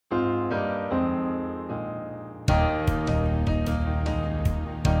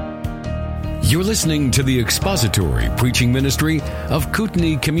You're listening to the expository preaching ministry of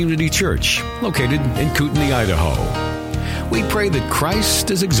Kootenai Community Church, located in Kootenai, Idaho. We pray that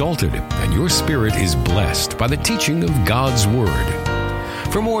Christ is exalted and your spirit is blessed by the teaching of God's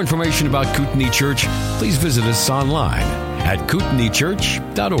Word. For more information about Kootenai Church, please visit us online at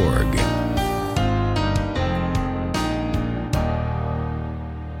kootenaichurch.org.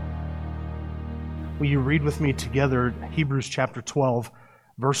 Will you read with me together Hebrews chapter 12,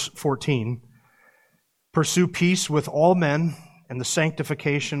 verse 14? Pursue peace with all men and the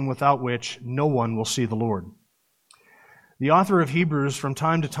sanctification without which no one will see the Lord. The author of Hebrews from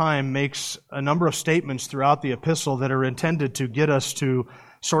time to time makes a number of statements throughout the epistle that are intended to get us to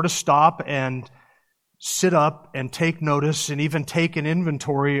sort of stop and sit up and take notice and even take an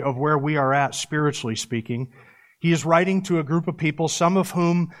inventory of where we are at spiritually speaking. He is writing to a group of people, some of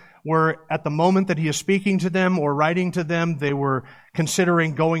whom were at the moment that he is speaking to them or writing to them, they were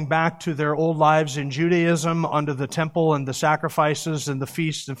considering going back to their old lives in Judaism under the temple and the sacrifices and the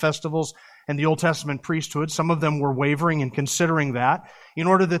feasts and festivals and the Old Testament priesthood. Some of them were wavering and considering that in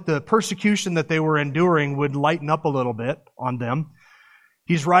order that the persecution that they were enduring would lighten up a little bit on them.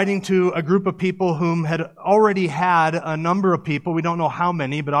 He's writing to a group of people whom had already had a number of people, we don't know how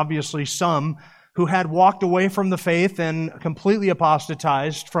many, but obviously some, who had walked away from the faith and completely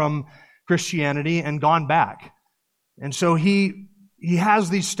apostatized from Christianity and gone back. And so he has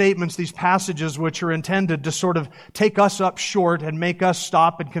these statements, these passages, which are intended to sort of take us up short and make us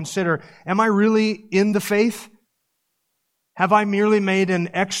stop and consider, am I really in the faith? Have I merely made an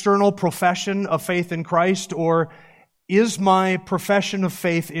external profession of faith in Christ, or is my profession of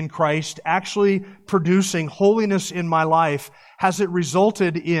faith in Christ actually producing holiness in my life? Has it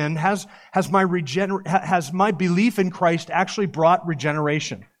resulted in, has my belief in Christ actually brought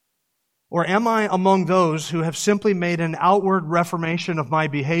regeneration? Or am I among those who have simply made an outward reformation of my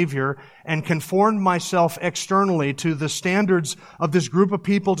behavior and conformed myself externally to the standards of this group of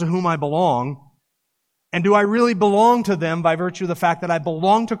people to whom I belong? And do I really belong to them by virtue of the fact that I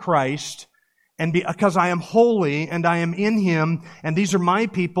belong to Christ, and because I am holy and I am in Him, and these are my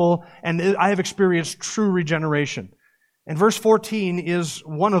people, and I have experienced true regeneration? And verse 14 is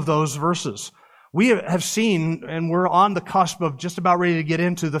one of those verses. We have seen, and we're on the cusp of just about ready to get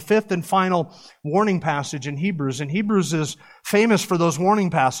into the fifth and final warning passage in Hebrews. And Hebrews is famous for those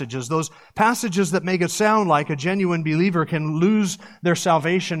warning passages, those passages that make it sound like a genuine believer can lose their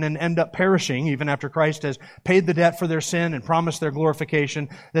salvation and end up perishing, even after Christ has paid the debt for their sin and promised their glorification,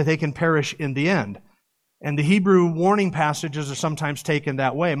 that they can perish in the end. And the Hebrew warning passages are sometimes taken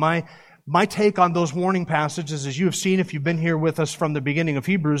that way. My take on those warning passages, as you have seen if you've been here with us from the beginning of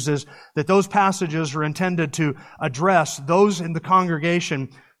Hebrews, is that those passages are intended to address those in the congregation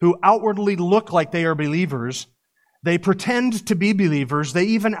who outwardly look like they are believers. They pretend to be believers. They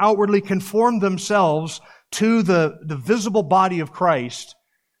even outwardly conform themselves to the visible body of Christ.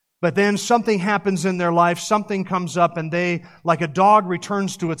 But then something happens in their life, something comes up, and they, like a dog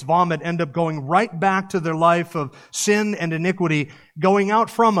returns to its vomit, end up going right back to their life of sin and iniquity, going out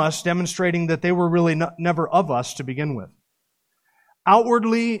from us, demonstrating that they were really never of us to begin with.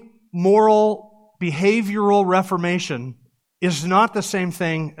 Outwardly moral, behavioral reformation is not the same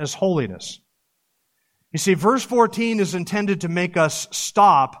thing as holiness. You see, verse 14 is intended to make us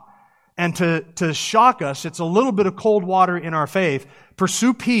stop and to shock us. It's a little bit of cold water in our faith.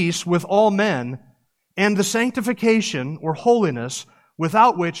 Pursue peace with all men and the sanctification or holiness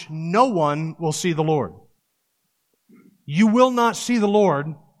without which no one will see the Lord. You will not see the Lord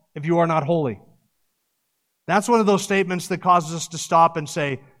if you are not holy. That's one of those statements that causes us to stop and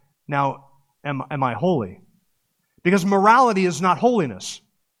say, now, am I holy? Because morality is not holiness.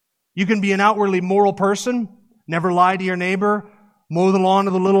 You can be an outwardly moral person, never lie to your neighbor, mow the lawn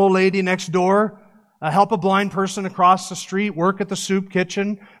of the little old lady next door, help a blind person across the street, work at the soup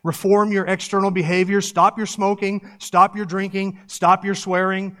kitchen, reform your external behavior, stop your smoking, stop your drinking, stop your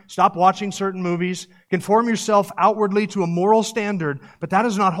swearing, stop watching certain movies, conform yourself outwardly to a moral standard, but that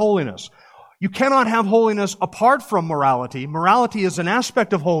is not holiness. You cannot have holiness apart from morality. Morality is an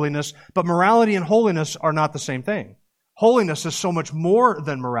aspect of holiness, but morality and holiness are not the same thing. Holiness is so much more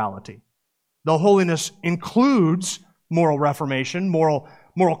than morality. Though holiness includes moral reformation, moral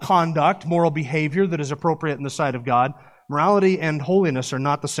conduct, moral behavior that is appropriate in the sight of God, morality and holiness are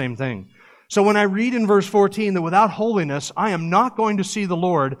not the same thing. So when I read in verse 14 that without holiness I am not going to see the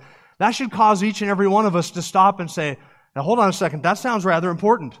Lord, that should cause each and every one of us to stop and say, now hold on a second, that sounds rather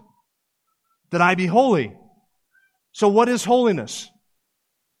important, that I be holy. So what is holiness?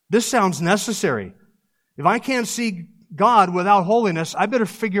 This sounds necessary. If I can't see God without holiness, I better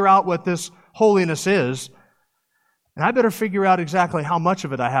figure out what this holiness is. And I better figure out exactly how much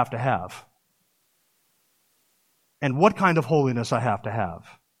of it I have to have. and what kind of holiness I have to have,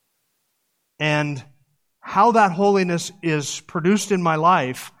 and how that holiness is produced in my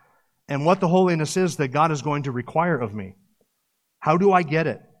life, and what the holiness is that God is going to require of me. How do I get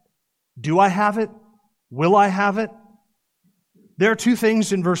it? Do I have it? Will I have it? There are two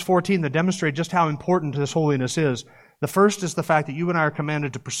things in verse 14 that demonstrate just how important this holiness is. The first is the fact that you and I are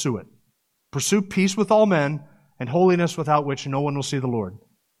commanded to pursue it. Pursue peace with all men and holiness without which no one will see the Lord.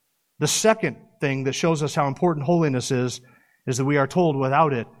 The second thing that shows us how important holiness is that we are told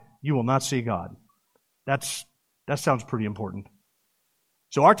without it, you will not see God. That sounds pretty important.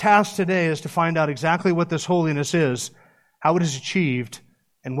 So our task today is to find out exactly what this holiness is, how it is achieved,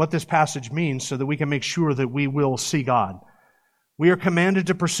 and what this passage means so that we can make sure that we will see God. We are commanded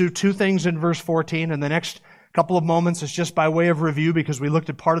to pursue two things in verse 14, and the next couple of moments is just by way of review because we looked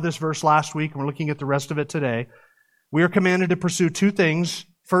at part of this verse last week and we're looking at the rest of it today. We are commanded to pursue two things.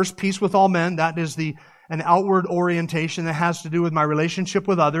 First, peace with all men. That is an outward orientation that has to do with my relationship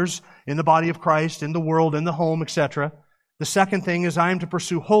with others in the body of Christ, in the world, in the home, etc. The second thing is I am to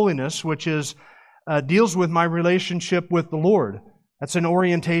pursue holiness, which deals with my relationship with the Lord. That's an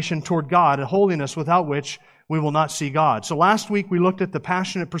orientation toward God, a holiness without which we will not see God. So last week we looked at the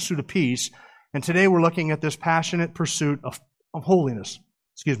passionate pursuit of peace, and today we're looking at this passionate pursuit of holiness.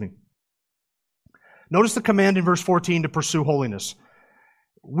 Notice the command in verse 14 to pursue holiness.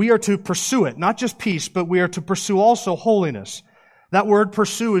 We are to pursue it, not just peace, but we are to pursue also holiness. That word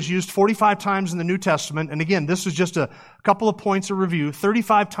pursue is used 45 times in the New Testament. And again, this is just a couple of points of review.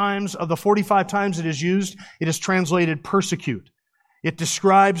 35 times of the 45 times it is used, it is translated persecute. It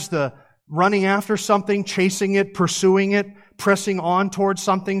describes the running after something, chasing it, pursuing it, pressing on towards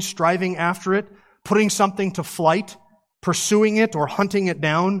something, striving after it, putting something to flight, pursuing it or hunting it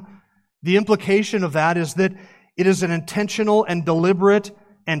down. The implication of that is that it is an intentional and deliberate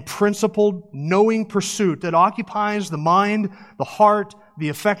and principled, knowing pursuit that occupies the mind, the heart, the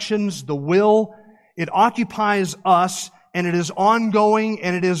affections, the will. It occupies us, and it is ongoing,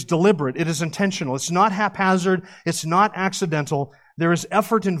 and it is deliberate. It is intentional. It's not haphazard. It's not accidental. There is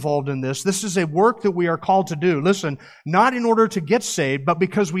effort involved in this. This is a work that we are called to do. Listen, not in order to get saved, but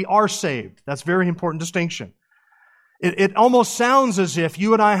because we are saved. That's a very important distinction. It almost sounds as if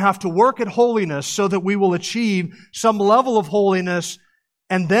you and I have to work at holiness so that we will achieve some level of holiness,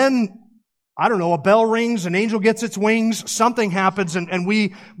 and then, I don't know, a bell rings, an angel gets its wings, something happens, and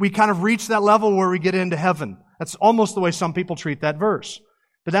we kind of reach that level where we get into heaven. That's almost the way some people treat that verse.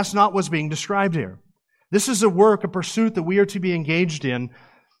 But that's not what's being described here. This is a work, a pursuit that we are to be engaged in,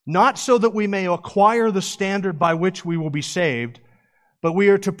 not so that we may acquire the standard by which we will be saved, but we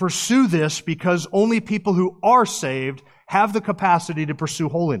are to pursue this because only people who are saved have the capacity to pursue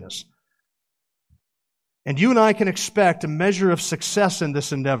holiness. And you and I can expect a measure of success in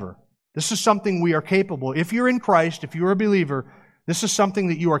this endeavor. This is something we are capable. If you're in Christ, if you're a believer, this is something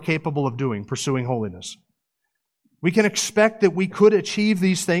that you are capable of doing, pursuing holiness. We can expect that we could achieve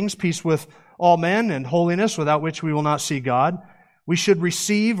these things, peace with all men and holiness, without which we will not see God. We should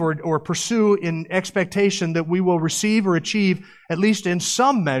receive or pursue in expectation that we will receive or achieve, at least in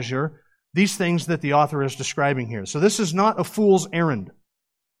some measure, these things that the author is describing here. So this is not a fool's errand.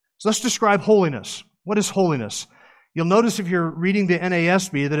 So let's describe holiness. What is holiness? You'll notice if you're reading the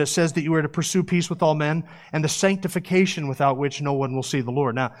NASB that it says that you are to pursue peace with all men and the sanctification without which no one will see the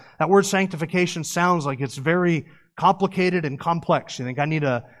Lord. Now, that word sanctification sounds like it's very complicated and complex. You think I need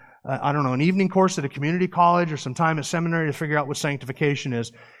an evening course at a community college or some time at seminary to figure out what sanctification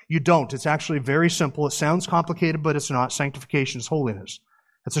is. You don't. It's actually very simple. It sounds complicated, but it's not. Sanctification is holiness.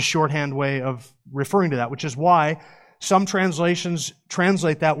 That's a shorthand way of referring to that, which is why some translations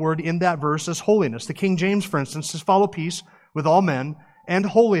translate that word in that verse as holiness. The King James, for instance, says, follow peace with all men and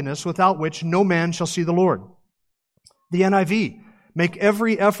holiness without which no man shall see the Lord. The NIV, make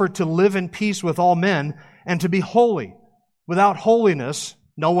every effort to live in peace with all men and to be holy. Without holiness,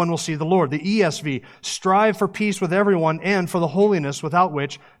 no one will see the Lord. The ESV, strive for peace with everyone and for the holiness without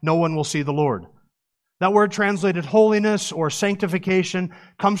which no one will see the Lord. That word translated holiness or sanctification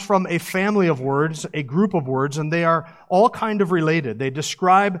comes from a family of words, a group of words, and they are all kind of related. They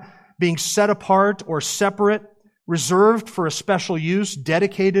describe being set apart or separate, reserved for a special use,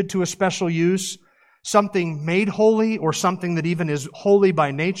 dedicated to a special use, something made holy or something that even is holy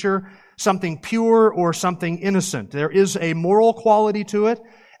by nature, something pure or something innocent. There is a moral quality to it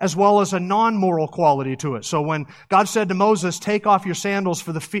as well as a non-moral quality to it. So when God said to Moses, take off your sandals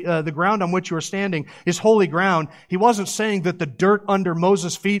for the ground on which you are standing is holy ground, He wasn't saying that the dirt under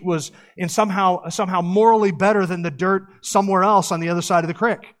Moses' feet was in somehow morally better than the dirt somewhere else on the other side of the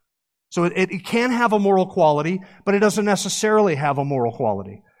creek. So it can have a moral quality, but it doesn't necessarily have a moral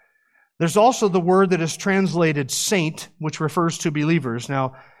quality. There's also the word that is translated saint, which refers to believers.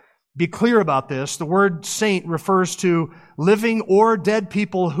 Now, be clear about this. The word saint refers to living or dead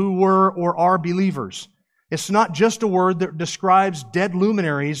people who were or are believers. It's not just a word that describes dead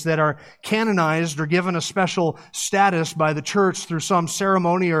luminaries that are canonized or given a special status by the church through some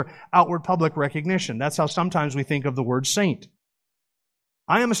ceremony or outward public recognition. That's how sometimes we think of the word saint.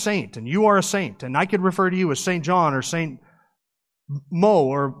 I am a saint, and you are a saint, and I could refer to you as Saint John or Saint Mo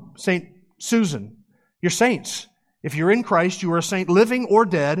or Saint Susan. You're saints. If you're in Christ, you are a saint, living or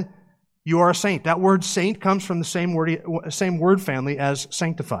dead. You are a saint. That word saint comes from the same word family as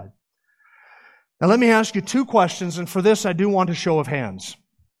sanctified. Now let me ask you two questions, and for this I do want a show of hands.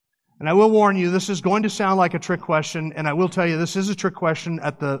 And I will warn you, this is going to sound like a trick question, and I will tell you this is a trick question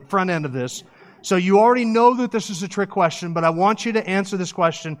at the front end of this. So you already know that this is a trick question, but I want you to answer this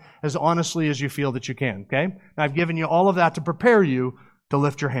question as honestly as you feel that you can, okay? And I've given you all of that to prepare you to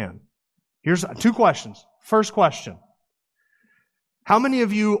lift your hand. Here's two questions. First question. How many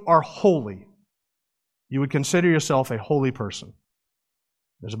of you are holy? You would consider yourself a holy person.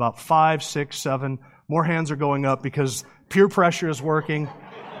 There's about 5, 6, 7. More hands are going up because peer pressure is working.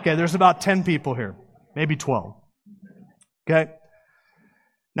 Okay, there's about 10 people here. Maybe 12. Okay?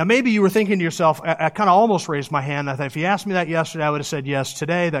 Now maybe you were thinking to yourself, I kind of almost raised my hand. I thought if you asked me that yesterday, I would have said yes.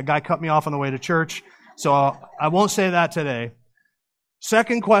 Today, that guy cut me off on the way to church. So I won't say that today.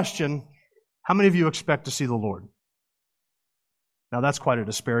 Second question, how many of you expect to see the Lord? Now that's quite a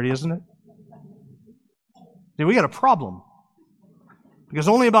disparity, isn't it? See, we got a problem. Because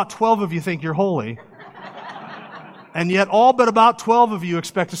only about 12 of you think you're holy. And yet all but about 12 of you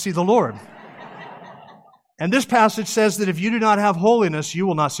expect to see the Lord. And this passage says that if you do not have holiness, you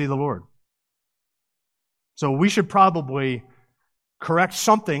will not see the Lord. So we should probably correct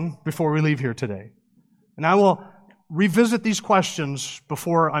something before we leave here today. And I will revisit these questions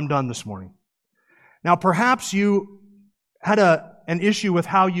before I'm done this morning. Now perhaps you had an issue with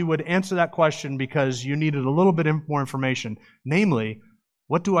how you would answer that question because you needed a little bit more information. Namely,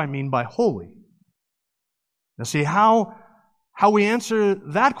 what do I mean by holy? Now see, how we answer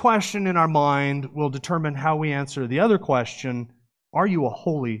that question in our mind will determine how we answer the other question, are you a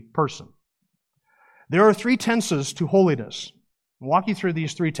holy person? There are 3 tenses to holiness. I'll walk you through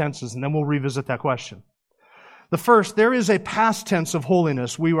these 3 tenses and then we'll revisit that question. The first, there is a past tense of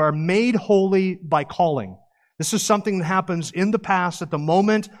holiness. We are made holy by calling. This is something that happens in the past at the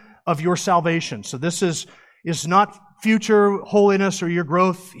moment of your salvation. So this is not future holiness or your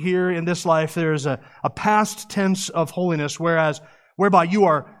growth here in this life. There is a past tense of holiness, whereby you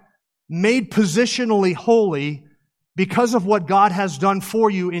are made positionally holy because of what God has done for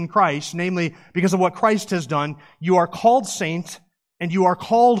you in Christ, namely because of what Christ has done. You are called saint and you are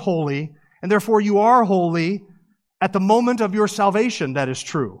called holy, and therefore you are holy at the moment of your salvation. That is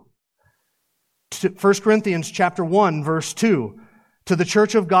true. 1 Corinthians chapter 1, verse 2. To the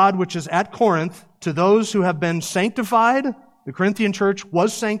church of God which is at Corinth, to those who have been sanctified, the Corinthian church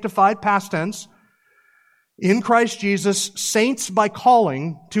was sanctified, past tense, in Christ Jesus, saints by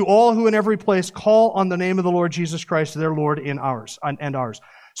calling, to all who in every place call on the name of the Lord Jesus Christ, their Lord and ours.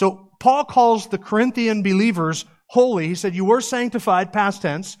 So Paul calls the Corinthian believers holy. He said, you were sanctified, past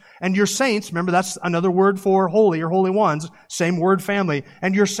tense, and you're saints. Remember, that's another word for holy or holy ones, same word family,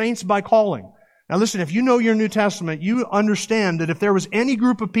 and you're saints by calling. Now listen, if you know your New Testament, you understand that if there was any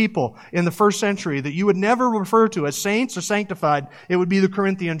group of people in the first century that you would never refer to as saints or sanctified, it would be the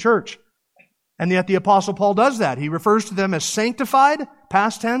Corinthian church. And yet the Apostle Paul does that. He refers to them as sanctified,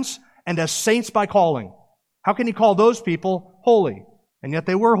 past tense, and as saints by calling. How can he call those people holy? And yet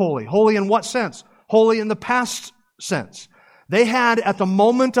they were holy. Holy in what sense? Holy in the past sense. They had, at the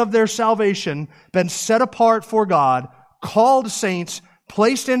moment of their salvation, been set apart for God, called saints,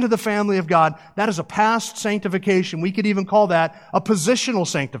 placed into the family of God. That is a past sanctification. We could even call that a positional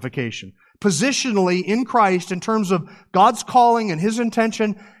sanctification. Positionally in Christ, in terms of God's calling and His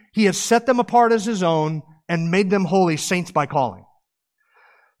intention, He has set them apart as His own and made them holy, saints by calling.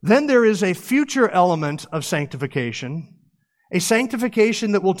 Then there is a future element of sanctification, a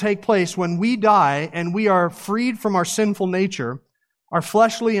sanctification that will take place when we die and we are freed from our sinful nature. Our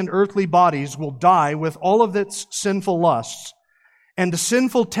fleshly and earthly bodies will die with all of its sinful lusts. And the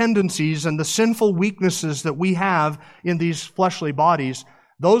sinful tendencies and the sinful weaknesses that we have in these fleshly bodies,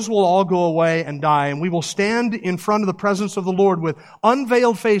 those will all go away and die. And we will stand in front of the presence of the Lord with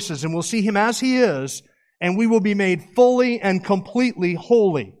unveiled faces, and we'll see Him as He is, and we will be made fully and completely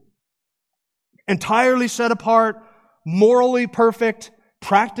holy. Entirely set apart, morally perfect,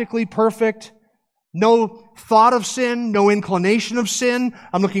 practically perfect, no thought of sin, no inclination of sin.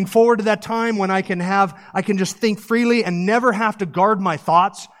 I'm looking forward to that time when I can just think freely and never have to guard my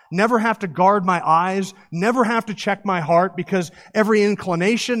thoughts, never have to guard my eyes, never have to check my heart, because every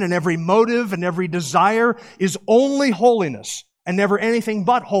inclination and every motive and every desire is only holiness and never anything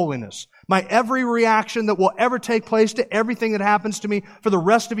but holiness. My every reaction that will ever take place to everything that happens to me for the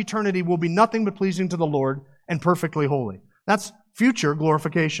rest of eternity will be nothing but pleasing to the Lord and perfectly holy. That's future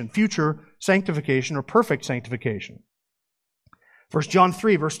glorification, future sanctification, or perfect sanctification. 1 John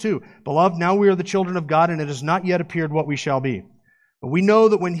 3, verse 2, Beloved, now we are the children of God, and it has not yet appeared what we shall be. But we know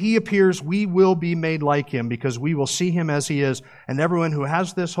that when He appears, we will be made like Him, because we will see Him as He is. And everyone who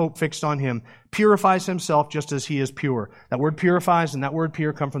has this hope fixed on Him purifies himself just as He is pure. That word purifies and that word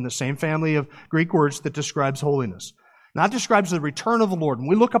pure come from the same family of Greek words that describes holiness. Now, that describes the return of the Lord. When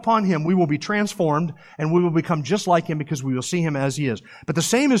we look upon Him, we will be transformed and we will become just like Him, because we will see Him as He is. But the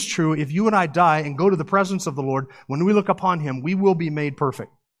same is true if you and I die and go to the presence of the Lord. When we look upon Him, we will be made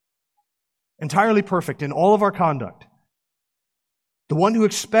perfect. Entirely perfect in all of our conduct. The one who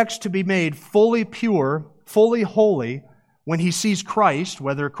expects to be made fully pure, fully holy, when he sees Christ,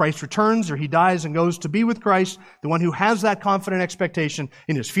 whether Christ returns or he dies and goes to be with Christ, the one who has that confident expectation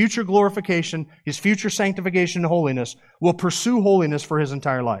in his future glorification, his future sanctification and holiness, will pursue holiness for his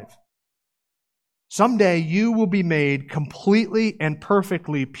entire life. Someday you will be made completely and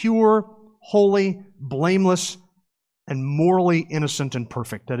perfectly pure, holy, blameless, and morally innocent and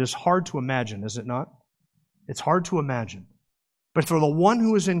perfect. That is hard to imagine, is it not? It's hard to imagine. But for the one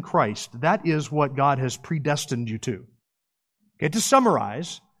who is in Christ, that is what God has predestined you to. Okay, to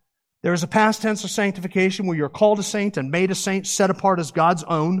summarize, there is a past tense of sanctification where you're called a saint and made a saint, set apart as God's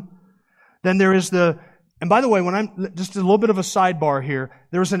own. Then there is and by the way, just a little bit of a sidebar here,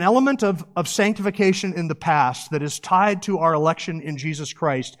 there is an element of sanctification in the past that is tied to our election in Jesus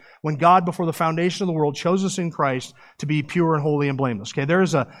Christ, when God, before the foundation of the world, chose us in Christ to be pure and holy and blameless. Okay, there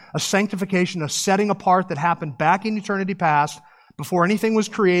is a sanctification, a setting apart that happened back in eternity past, before anything was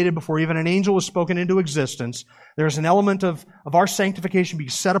created, before even an angel was spoken into existence. There's an element of our sanctification being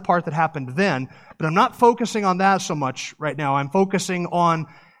set apart that happened then, but I'm not focusing on that so much right now. I'm focusing on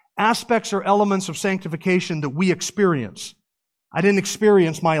aspects or elements of sanctification that we experience. I didn't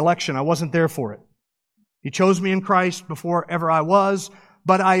experience my election. I wasn't there for it. He chose me in Christ before ever I was,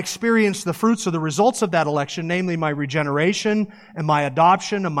 but I experienced the fruits of the results of that election, namely my regeneration and my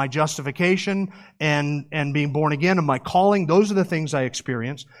adoption and my justification and being born again and my calling. Those are the things I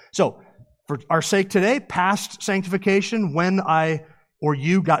experienced. So, for our sake today, past sanctification, when I or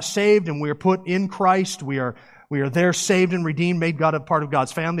you got saved and we are put in Christ, we are there saved and redeemed, made God a part of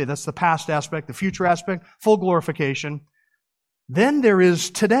God's family. That's the past aspect. The future aspect, full glorification. Then there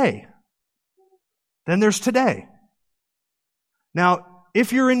is today. Then there's today. Now,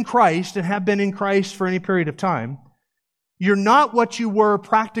 if you're in Christ and have been in Christ for any period of time, you're not what you were,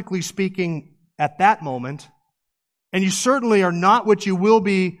 practically speaking, at that moment, and you certainly are not what you will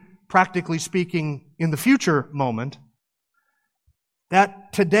be, practically speaking, in the future moment.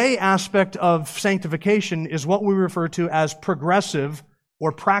 That today aspect of sanctification is what we refer to as progressive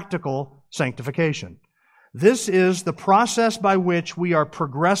or practical sanctification. This is the process by which we are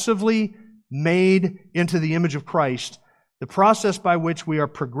progressively made into the image of Christ, the process by which we are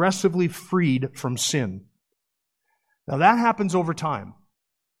progressively freed from sin. Now that happens over time.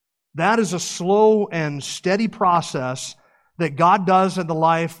 That is a slow and steady process that God does in the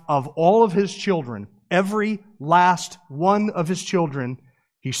life of all of His children. Every last one of His children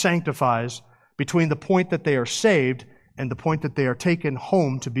He sanctifies between the point that they are saved and the point that they are taken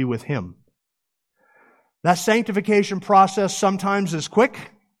home to be with Him. That sanctification process sometimes is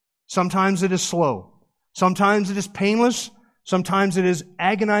quick, sometimes it is slow. Sometimes it is painless, sometimes it is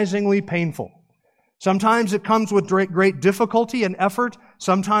agonizingly painful. Sometimes it comes with great difficulty and effort,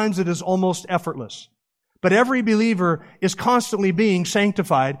 sometimes it is almost effortless. But every believer is constantly being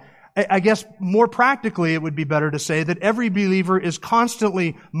sanctified. I guess more practically it would be better to say that every believer is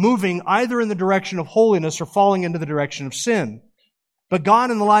constantly moving either in the direction of holiness or falling into the direction of sin. But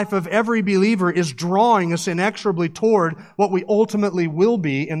God in the life of every believer is drawing us inexorably toward what we ultimately will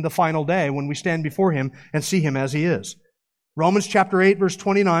be in the final day when we stand before Him and see Him as He is. Romans chapter 8 verse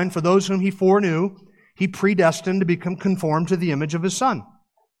 29, for those whom He foreknew, He predestined to become conformed to the image of His Son.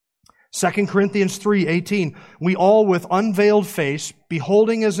 2 Corinthians 3:18, we all with unveiled face,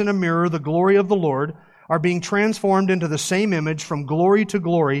 beholding as in a mirror the glory of the Lord, are being transformed into the same image from glory to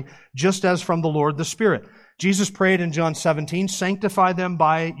glory, just as from the Lord the Spirit. Jesus prayed in John 17, sanctify them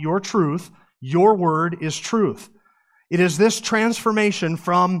by your truth. Your word is truth. It is this transformation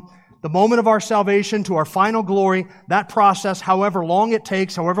from the moment of our salvation to our final glory, that process, however long it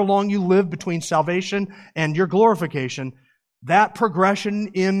takes, however long you live between salvation and your glorification, that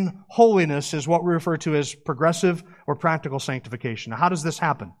progression in holiness is what we refer to as progressive or practical sanctification. Now, how does this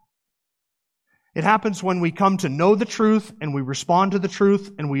happen? It happens when we come to know the truth and we respond to the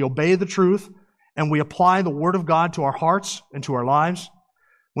truth and we obey the truth and we apply the Word of God to our hearts and to our lives.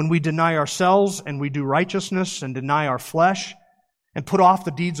 When we deny ourselves and we do righteousness and deny our flesh and put off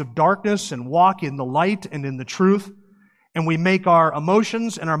the deeds of darkness and walk in the light and in the truth, and we make our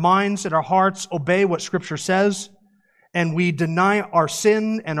emotions and our minds and our hearts obey what Scripture says, and we deny our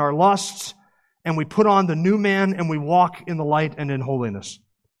sin and our lusts, and we put on the new man and we walk in the light and in holiness.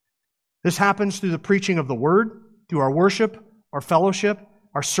 This happens through the preaching of the Word, through our worship, our fellowship,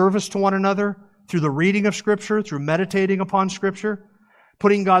 our service to one another, through the reading of Scripture, through meditating upon Scripture,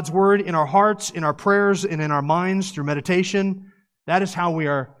 putting God's Word in our hearts, in our prayers, and in our minds through meditation. That is how we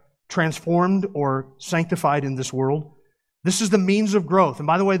are transformed or sanctified in this world. This is the means of growth. And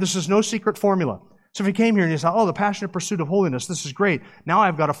by the way, this is no secret formula. So if you came here and you said, the passionate pursuit of holiness, this is great. Now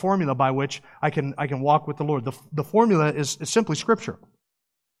I've got a formula by which I can walk with the Lord. The formula is simply Scripture.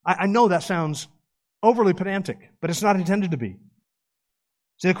 I know that sounds overly pedantic, but it's not intended to be.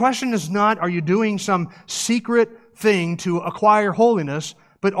 See, the question is not, are you doing some secret thing to acquire holiness,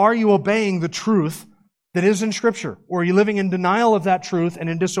 but are you obeying the truth that is in Scripture? Or are you living in denial of that truth and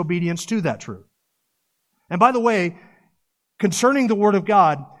in disobedience to that truth? And by the way, concerning the Word of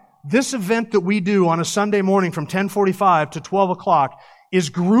God, this event that we do on a Sunday morning from 10:45 to 12 o'clock is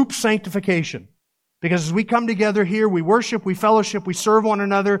group sanctification. Because as we come together here, we worship, we fellowship, we serve one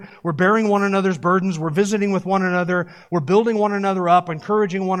another, we're bearing one another's burdens, we're visiting with one another, we're building one another up,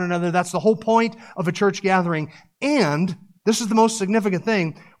 encouraging one another. That's the whole point of a church gathering. And, this is the most significant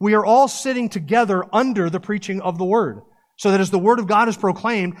thing, we are all sitting together under the preaching of the Word. So that as the Word of God is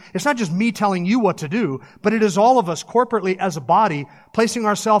proclaimed, it's not just me telling you what to do, but it is all of us corporately as a body placing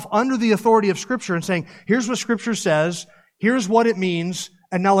ourselves under the authority of Scripture and saying, here's what Scripture says, here's what it means,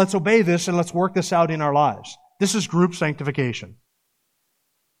 and now let's obey this and let's work this out in our lives. This is group sanctification.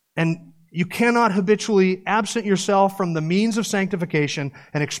 And you cannot habitually absent yourself from the means of sanctification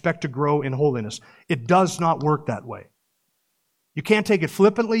and expect to grow in holiness. It does not work that way. You can't take it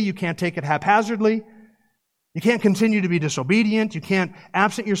flippantly. You can't take it haphazardly. You can't continue to be disobedient. You can't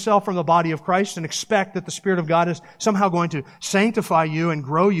absent yourself from the body of Christ and expect that the Spirit of God is somehow going to sanctify you and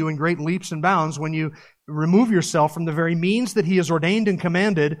grow you in great leaps and bounds when you remove yourself from the very means that He has ordained and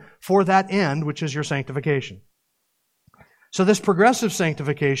commanded for that end, which is your sanctification. So this progressive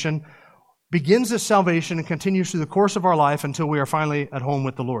sanctification begins at salvation and continues through the course of our life until we are finally at home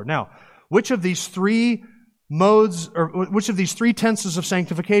with the Lord. Now, which of these three modes, or which of these three tenses of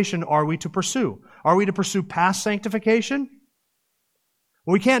sanctification are we to pursue? Are we to pursue past sanctification?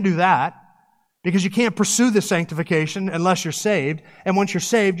 Well, we can't do that because you can't pursue this sanctification unless you're saved. And once you're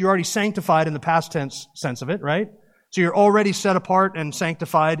saved, you're already sanctified in the past tense sense of it, right? So you're already set apart and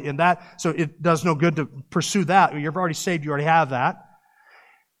sanctified in that. So it does no good to pursue that. You're already saved. You already have that.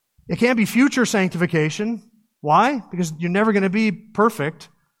 It can't be future sanctification. Why? Because you're never going to be perfect.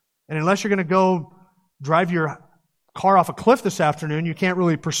 And unless you're going to go drive your car off a cliff this afternoon, you can't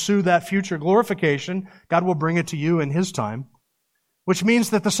really pursue that future glorification. God will bring it to you in His time. Which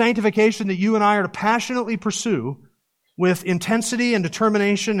means that the sanctification that you and I are to passionately pursue with intensity and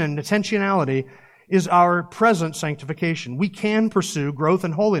determination and intentionality is our present sanctification. We can pursue growth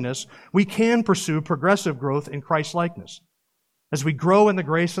in holiness. We can pursue progressive growth in Christ-likeness. As we grow in the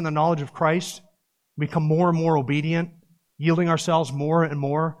grace and the knowledge of Christ, become more and more obedient, yielding ourselves more and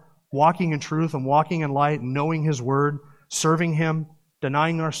more, walking in truth and walking in light, and knowing His Word, serving Him,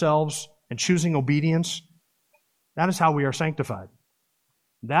 denying ourselves, and choosing obedience. That is how we are sanctified.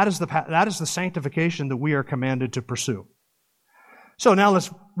 That is the sanctification that we are commanded to pursue. So now let's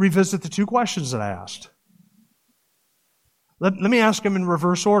revisit the two questions that I asked. Let me ask them in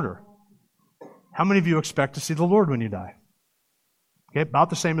reverse order. How many of you expect to see the Lord when you die? Okay, about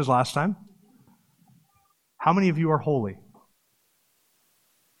the same as last time. How many of you are holy?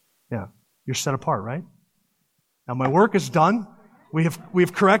 Yeah, you're set apart, right? Now my work is done. We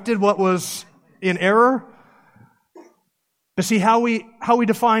have corrected what was in error. But see, how we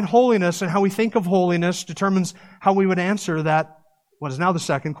define holiness and how we think of holiness determines how we would answer that, what is now the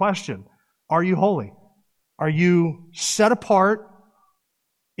second question. Are you holy? Are you set apart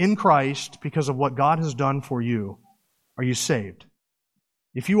in Christ because of what God has done for you? Are you saved?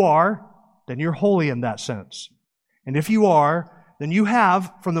 If you are, then you're holy in that sense. And if you are, then you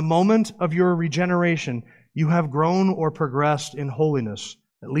have, from the moment of your regeneration, you have grown or progressed in holiness,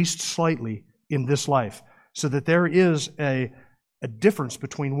 at least slightly, in this life. So that there is a difference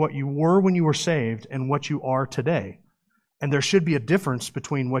between what you were when you were saved and what you are today. And there should be a difference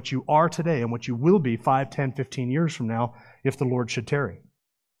between what you are today and what you will be 5, 10, 15 years from now if the Lord should tarry.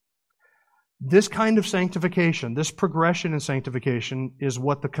 This kind of sanctification, this progression in sanctification, is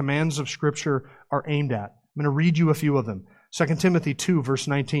what the commands of Scripture are aimed at. I'm going to read you a few of them. 2 Timothy 2, verse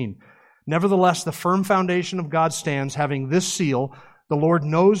 19. Nevertheless, the firm foundation of God stands, having this seal: the Lord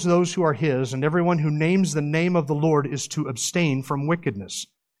knows those who are His, and everyone who names the name of the Lord is to abstain from wickedness.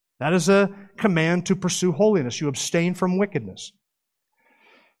 That is a command to pursue holiness. You abstain from wickedness.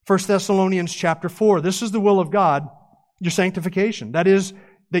 1 Thessalonians chapter 4. This is the will of God, your sanctification. That is,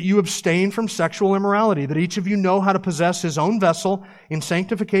 that you abstain from sexual immorality, that each of you know how to possess his own vessel in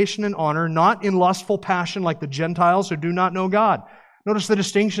sanctification and honor, not in lustful passion like the Gentiles who do not know God. Notice the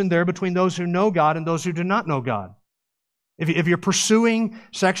distinction there between those who know God and those who do not know God. If you're pursuing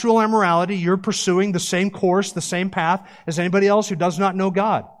sexual immorality, you're pursuing the same course, the same path as anybody else who does not know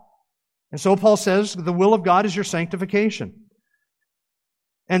God. And so Paul says the will of God is your sanctification.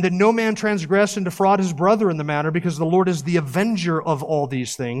 And that no man transgress and defraud his brother in the matter, because the Lord is the avenger of all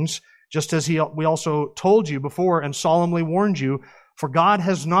these things, just as we also told you before and solemnly warned you, for God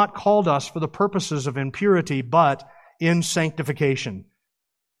has not called us for the purposes of impurity, but in sanctification.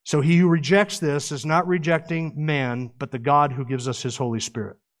 So he who rejects this is not rejecting man, but the God who gives us His Holy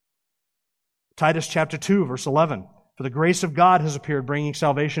Spirit. Titus chapter 2, verse 11. For the grace of God has appeared, bringing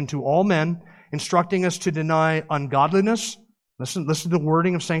salvation to all men, instructing us to deny ungodliness. Listen to the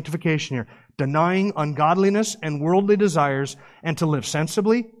wording of sanctification here. Denying ungodliness and worldly desires, and to live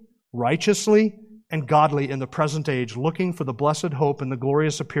sensibly, righteously, and godly in the present age, looking for the blessed hope and the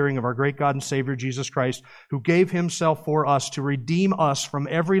glorious appearing of our great God and Savior Jesus Christ, who gave Himself for us to redeem us from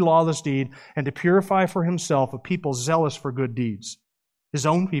every lawless deed and to purify for Himself a people zealous for good deeds. His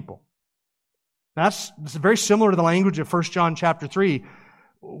own people. That's very similar to the language of 1 John chapter 3.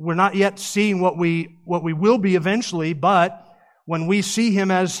 We're not yet seeing what we will be eventually, but when we see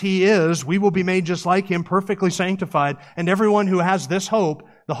Him as He is, we will be made just like Him, perfectly sanctified. And everyone who has this hope,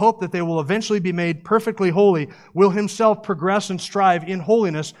 the hope that they will eventually be made perfectly holy, will himself progress and strive in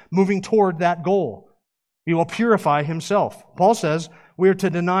holiness, moving toward that goal. He will purify himself. Paul says we are to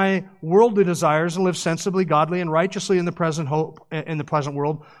deny worldly desires and live sensibly, godly, and righteously in the present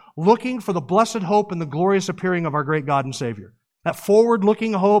world, looking for the blessed hope and the glorious appearing of our great God and Savior. That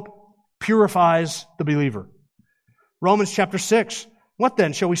forward-looking hope purifies the believer. Romans chapter 6. What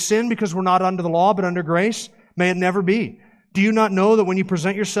then? Shall we sin because we're not under the law but under grace? May it never be. Do you not know that when you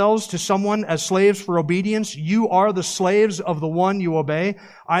present yourselves to someone as slaves for obedience, you are the slaves of the one you obey,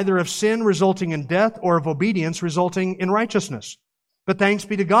 either of sin resulting in death or of obedience resulting in righteousness? But thanks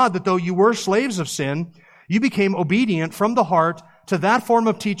be to God that though you were slaves of sin, you became obedient from the heart to that form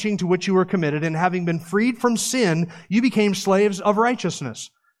of teaching to which you were committed, and having been freed from sin, you became slaves of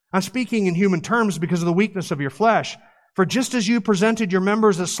righteousness. I'm speaking in human terms because of the weakness of your flesh. For just as you presented your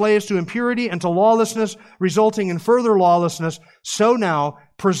members as slaves to impurity and to lawlessness, resulting in further lawlessness, so now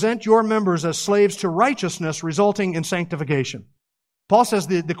present your members as slaves to righteousness, resulting in sanctification. Paul says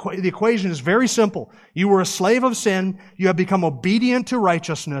the equation is very simple. You were a slave of sin. You have become obedient to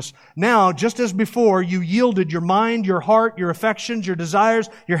righteousness. Now, just as before, you yielded your mind, your heart, your affections, your desires,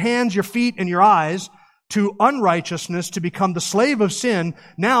 your hands, your feet, and your eyes to unrighteousness to become the slave of sin.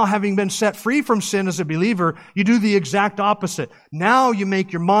 Now, having been set free from sin as a believer, you do the exact opposite. Now you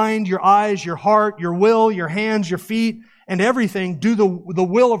make your mind, your eyes, your heart, your will, your hands, your feet, and everything do the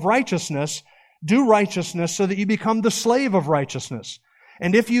will of righteousness. Do righteousness so that you become the slave of righteousness.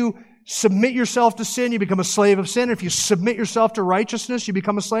 And if you submit yourself to sin, you become a slave of sin. If you submit yourself to righteousness, you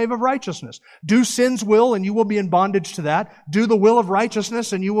become a slave of righteousness. Do sin's will, and you will be in bondage to that. Do the will of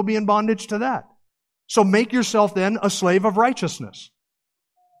righteousness, and you will be in bondage to that. So make yourself then a slave of righteousness.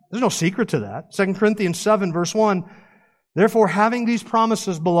 There's no secret to that. 2 Corinthians 7, verse 1, therefore, having these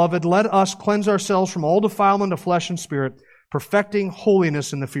promises, beloved, let us cleanse ourselves from all defilement of flesh and spirit, perfecting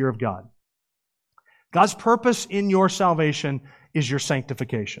holiness in the fear of God. God's purpose in your salvation is your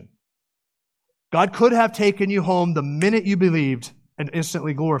sanctification. God could have taken you home the minute you believed and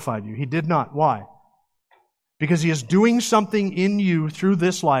instantly glorified you. He did not. Why? Because He is doing something in you through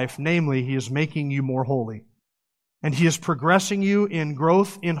this life, namely, He is making you more holy. And He is progressing you in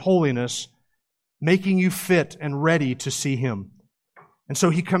growth in holiness, making you fit and ready to see Him. And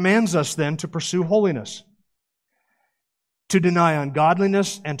so He commands us then to pursue holiness, to deny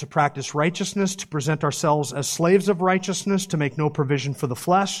ungodliness and to practice righteousness, to present ourselves as slaves of righteousness, to make no provision for the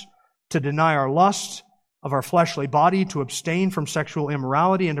flesh, to deny our lust of our fleshly body, to abstain from sexual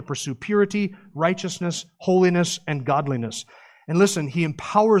immorality, and to pursue purity, righteousness, holiness, and godliness. And listen, He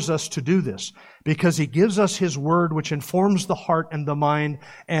empowers us to do this because He gives us His Word, which informs the heart and the mind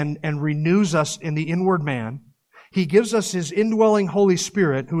and renews us in the inward man. He gives us His indwelling Holy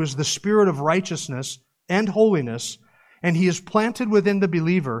Spirit, who is the Spirit of righteousness and holiness, and He is planted within the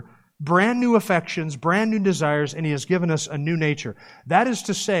believer brand new affections, brand new desires, and He has given us a new nature. That is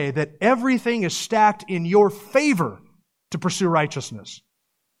to say that everything is stacked in your favor to pursue righteousness.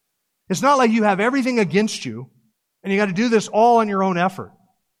 It's not like you have everything against you, and you got to do this all on your own effort.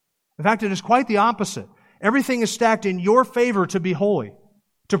 In fact, it is quite the opposite. Everything is stacked in your favor to be holy,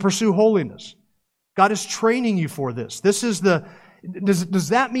 to pursue holiness. God is training you for this. Does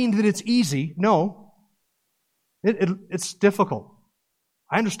that mean that it's easy? No. It's difficult.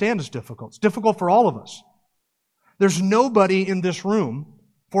 I understand it's difficult. It's difficult for all of us. There's nobody in this room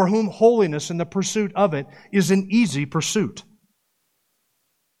for whom holiness and the pursuit of it is an easy pursuit.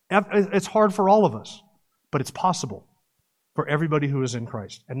 It's hard for all of us, but it's possible for everybody who is in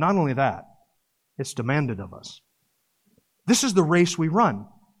Christ. And not only that, it's demanded of us. This is the race we run.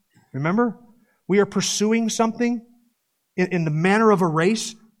 Remember? We are pursuing something in the manner of a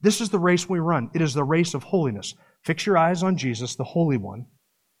race. This is the race we run. It is the race of holiness. Fix your eyes on Jesus, the Holy One,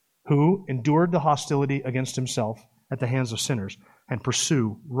 who endured the hostility against Himself at the hands of sinners, and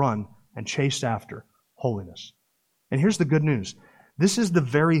pursue, run, and chase after holiness. And here's the good news. This is the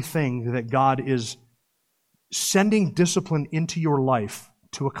very thing that God is sending discipline into your life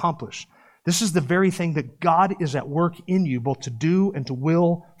to accomplish. This is the very thing that God is at work in you, both to do and to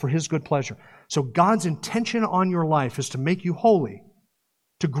will for His good pleasure. So God's intention on your life is to make you holy,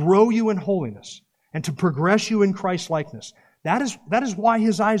 to grow you in holiness, and to progress you in Christ-likeness. That is why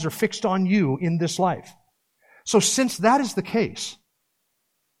His eyes are fixed on you in this life. So since that is the case,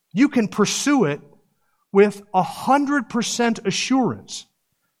 you can pursue it with 100% assurance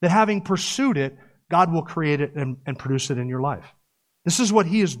that having pursued it, God will create it and produce it in your life. This is what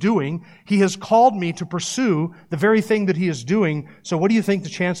He is doing. He has called me to pursue the very thing that He is doing. So what do you think the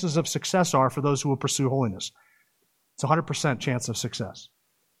chances of success are for those who will pursue holiness? It's 100% chance of success.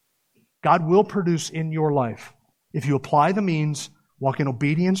 God will produce in your life. If you apply the means, walk in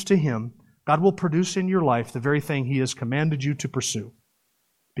obedience to Him, God will produce in your life the very thing He has commanded you to pursue.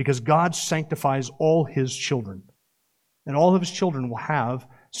 Because God sanctifies all His children. And all of His children will have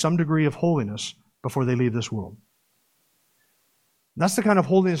some degree of holiness before they leave this world. That's the kind of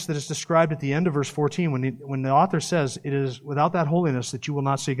holiness that is described at the end of verse 14 when the author says, it is without that holiness that you will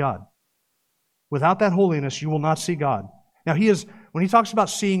not see God. Without that holiness, you will not see God. Now, when he talks about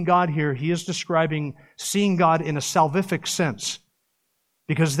seeing God here, he is describing seeing God in a salvific sense.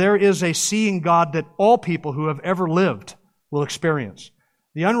 Because there is a seeing God that all people who have ever lived will experience.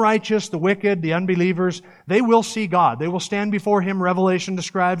 The unrighteous, the wicked, the unbelievers, they will see God. They will stand before Him. Revelation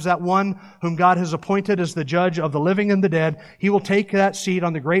describes that one whom God has appointed as the judge of the living and the dead. He will take that seat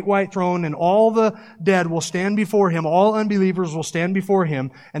on the great white throne, and all the dead will stand before Him. All unbelievers will stand before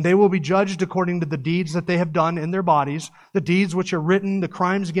Him, and they will be judged according to the deeds that they have done in their bodies, the deeds which are written, the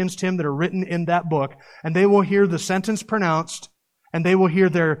crimes against Him that are written in that book. And they will hear the sentence pronounced, and they will hear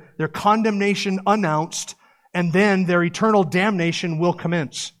their condemnation announced, and then their eternal damnation will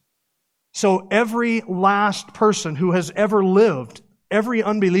commence. So every last person who has ever lived, every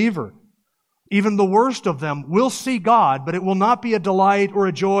unbeliever, even the worst of them, will see God, but it will not be a delight or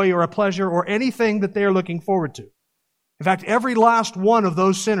a joy or a pleasure or anything that they are looking forward to. In fact, every last one of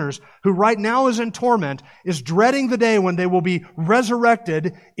those sinners who right now is in torment is dreading the day when they will be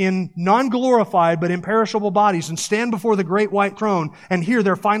resurrected in non-glorified but imperishable bodies and stand before the great white throne and hear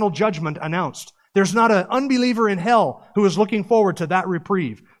their final judgment announced. There's not an unbeliever in hell who is looking forward to that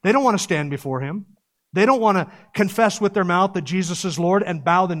reprieve. They don't want to stand before Him. They don't want to confess with their mouth that Jesus is Lord and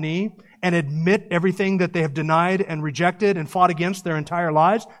bow the knee and admit everything that they have denied and rejected and fought against their entire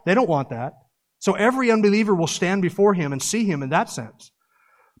lives. They don't want that. So every unbeliever will stand before Him and see Him in that sense.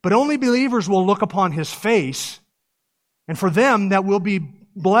 But only believers will look upon His face, and for them that will be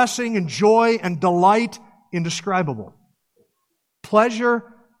blessing and joy and delight indescribable. Pleasure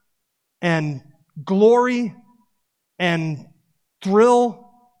and glory and thrill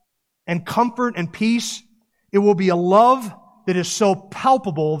and comfort and peace. It will be a love that is so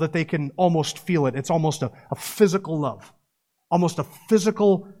palpable that they can almost feel it. It's almost a physical love. Almost a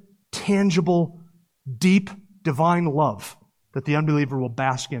physical, tangible, deep, divine love that the unbeliever will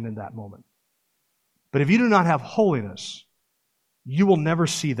bask in that moment. But if you do not have holiness, you will never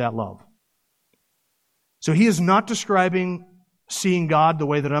see that love. So he is not describing seeing God the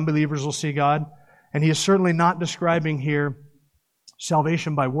way that unbelievers will see God. And he is certainly not describing here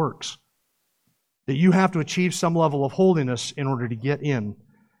salvation by works. That you have to achieve some level of holiness in order to get in.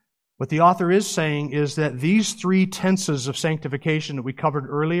 What the author is saying is that these three tenses of sanctification that we covered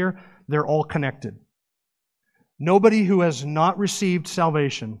earlier, they're all connected. Nobody who has not received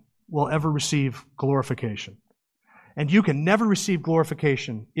salvation will ever receive glorification. And you can never receive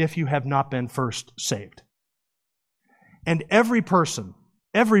glorification if you have not been first saved. And every person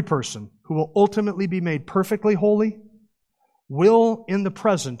Every person who will ultimately be made perfectly holy will, in the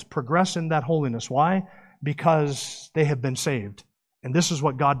present, progress in that holiness. Why? Because they have been saved. And this is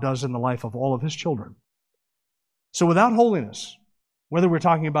what God does in the life of all of His children. So without holiness, whether we're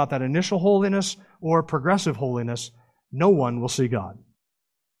talking about that initial holiness or progressive holiness, no one will see God.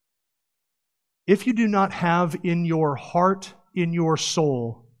 If you do not have in your heart, in your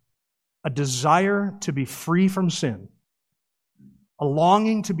soul, a desire to be free from sin, a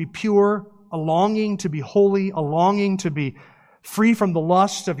longing to be pure, a longing to be holy, a longing to be free from the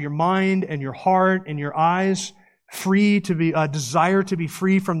lusts of your mind and your heart and your eyes, a desire to be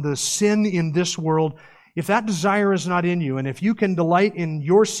free from the sin in this world, if that desire is not in you, and if you can delight in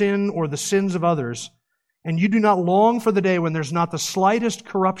your sin or the sins of others, and you do not long for the day when there's not the slightest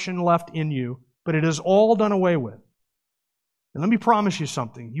corruption left in you, but it is all done away with, and let me promise you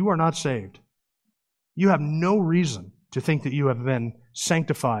something, you are not saved. You have no reason to think that you have been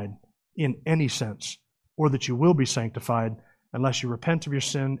sanctified in any sense, or that you will be sanctified unless you repent of your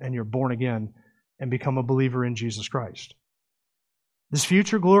sin and you're born again and become a believer in Jesus Christ. This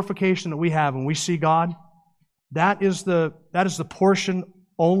future glorification that we have when we see God, that is the portion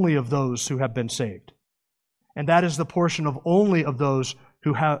only of those who have been saved. And that is the portion of only of those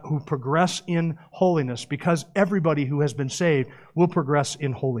who progress in holiness, because everybody who has been saved will progress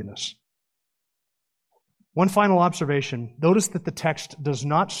in holiness. One final observation. Notice that the text does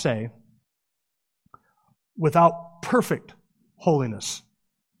not say, without perfect holiness,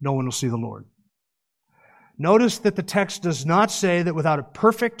 no one will see the Lord. Notice that the text does not say that without a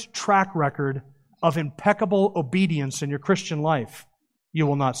perfect track record of impeccable obedience in your Christian life, you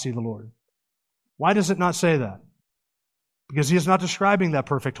will not see the Lord. Why does it not say that? Because He is not describing that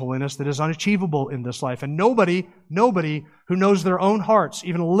perfect holiness that is unachievable in this life. And nobody who knows their own hearts,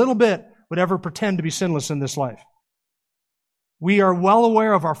 even a little bit, would ever pretend to be sinless in this life. We are well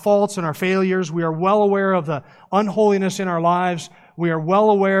aware of our faults and our failures. We are well aware of the unholiness in our lives. We are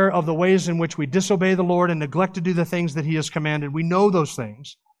well aware of the ways in which we disobey the Lord and neglect to do the things that He has commanded. We know those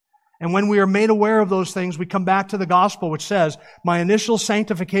things. And when we are made aware of those things, we come back to the gospel, which says, my initial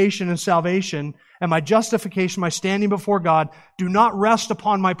sanctification and salvation and my justification, my standing before God, do not rest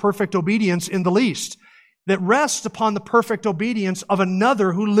upon my perfect obedience in the least. That rests upon the perfect obedience of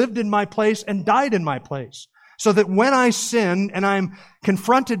another who lived in my place and died in my place. So that when I sin and I'm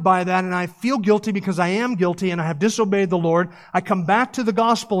confronted by that and I feel guilty because I am guilty and I have disobeyed the Lord, I come back to the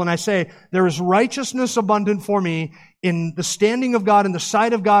gospel and I say, there is righteousness abundant for me in the standing of God, in the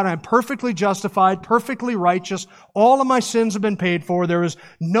sight of God. I'm perfectly justified, perfectly righteous. All of my sins have been paid for. There is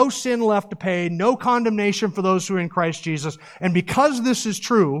no sin left to pay, no condemnation for those who are in Christ Jesus. And because this is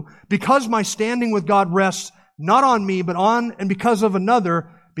true, because my standing with God rests not on me, but on and because of another,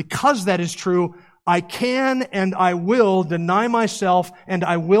 because that is true, I can and I will deny myself and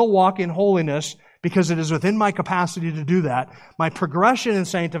I will walk in holiness because it is within my capacity to do that. My progression in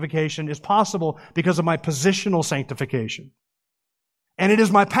sanctification is possible because of my positional sanctification. And it is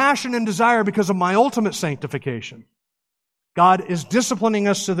my passion and desire because of my ultimate sanctification. God is disciplining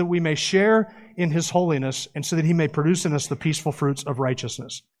us so that we may share in His holiness and so that He may produce in us the peaceful fruits of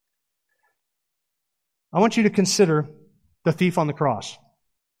righteousness. I want you to consider the thief on the cross.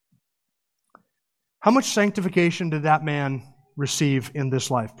 How much sanctification did that man receive in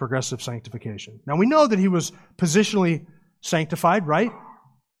this life, progressive sanctification? Now we know that he was positionally sanctified, right?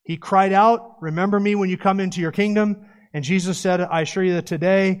 He cried out, remember me when you come into your kingdom. And Jesus said, I assure you that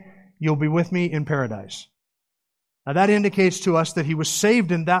today you'll be with me in paradise. Now that indicates to us that he was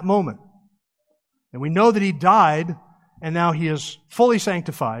saved in that moment. And we know that he died and now he is fully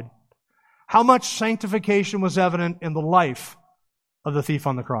sanctified. How much sanctification was evident in the life of the thief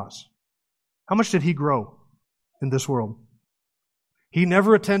on the cross? How much did he grow in this world? He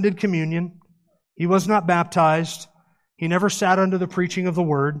never attended communion. He was not baptized. He never sat under the preaching of the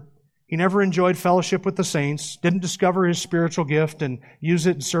Word. He never enjoyed fellowship with the saints, didn't discover his spiritual gift and use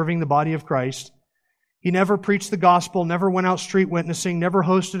it in serving the body of Christ. He never preached the gospel, never went out street witnessing, never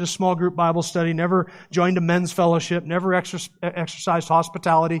hosted a small group Bible study, never joined a men's fellowship, never exercised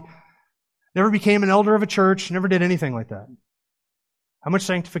hospitality, never became an elder of a church, never did anything like that. How much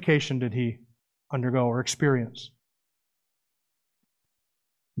sanctification did he undergo or experience?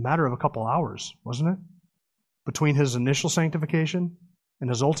 A matter of a couple hours, wasn't it? Between his initial sanctification and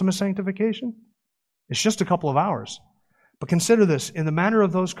his ultimate sanctification? It's just a couple of hours. But consider this, in the matter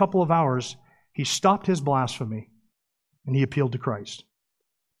of those couple of hours, he stopped his blasphemy and he appealed to Christ.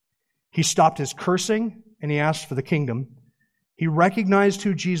 He stopped his cursing and he asked for the kingdom. He recognized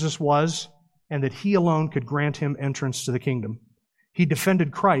who Jesus was and that He alone could grant him entrance to the kingdom. He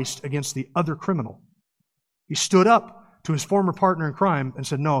defended Christ against the other criminal. He stood up to his former partner in crime and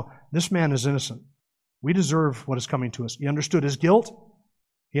said, no, this man is innocent. We deserve what is coming to us. He understood his guilt.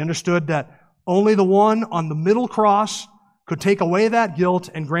 He understood that only the one on the middle cross could take away that guilt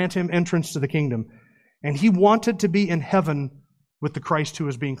and grant him entrance to the kingdom. And he wanted to be in heaven with the Christ who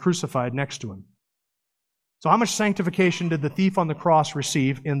was being crucified next to him. So how much sanctification did the thief on the cross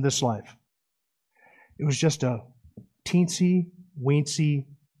receive in this life? It was just a teensy, weensy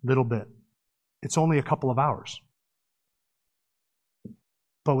little bit. It's only a couple of hours.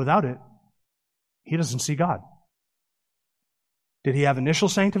 But without it, he doesn't see God. Did he have initial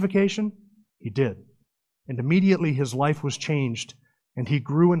sanctification? He did. And immediately his life was changed, and he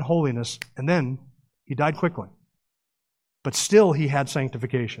grew in holiness, and then he died quickly. But still he had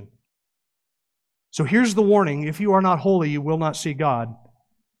sanctification. So here's the warning. If you are not holy, you will not see God.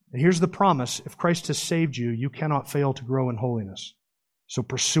 And here's the promise. If Christ has saved you, you cannot fail to grow in holiness. So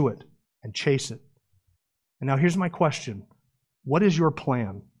pursue it and chase it. And now here's my question. What is your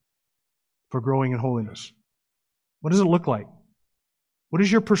plan for growing in holiness? What does it look like? What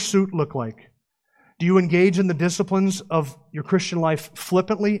does your pursuit look like? Do you engage in the disciplines of your Christian life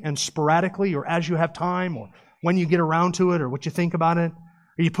flippantly and sporadically, or as you have time, or when you get around to it, or what you think about it?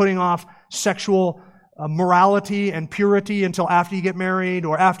 Are you putting off sexual morality and purity until after you get married,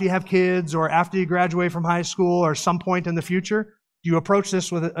 or after you have kids, or after you graduate from high school, or some point in the future? Do you approach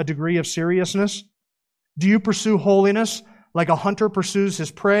this with a degree of seriousness? Do you pursue holiness like a hunter pursues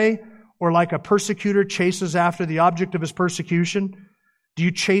his prey, or like a persecutor chases after the object of his persecution? Do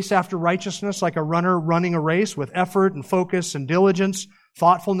you chase after righteousness like a runner running a race with effort and focus and diligence,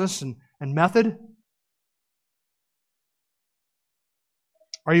 thoughtfulness and method?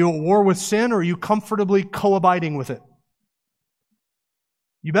 Are you at war with sin, or are you comfortably co-abiding with it?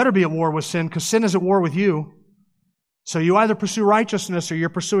 You better be at war with sin, because sin is at war with you. So you either pursue righteousness or you're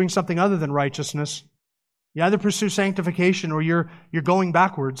pursuing something other than righteousness. You either pursue sanctification or you're going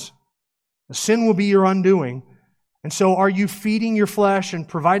backwards. Sin will be your undoing. And so are you feeding your flesh and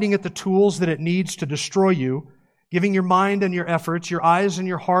providing it the tools that it needs to destroy you, giving your mind and your efforts, your eyes and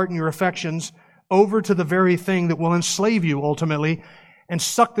your heart and your affections over to the very thing that will enslave you ultimately and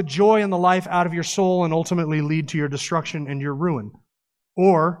suck the joy and the life out of your soul and ultimately lead to your destruction and your ruin?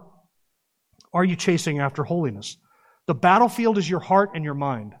 Or are you chasing after holiness? The battlefield is your heart and your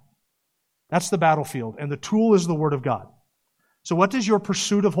mind. That's the battlefield, and the tool is the Word of God. So what does your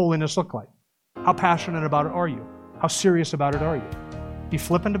pursuit of holiness look like? How passionate about it are you? How serious about it are you? Be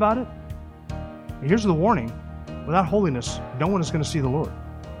flippant about it? And here's the warning. Without holiness, no one is going to see the Lord.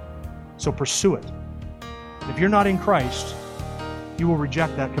 So pursue it. If you're not in Christ, you will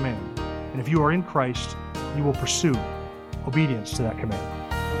reject that command. And if you are in Christ, you will pursue obedience to that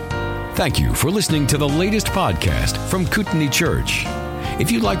command. Thank you for listening to the latest podcast from Kootenai Church. If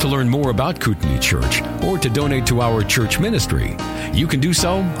you'd like to learn more about Kootenai Church or to donate to our church ministry, you can do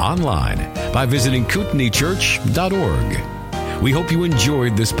so online by visiting kootenaichurch.org. We hope you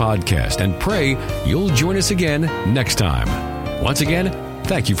enjoyed this podcast and pray you'll join us again next time. Once again,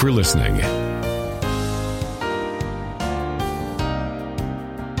 thank you for listening.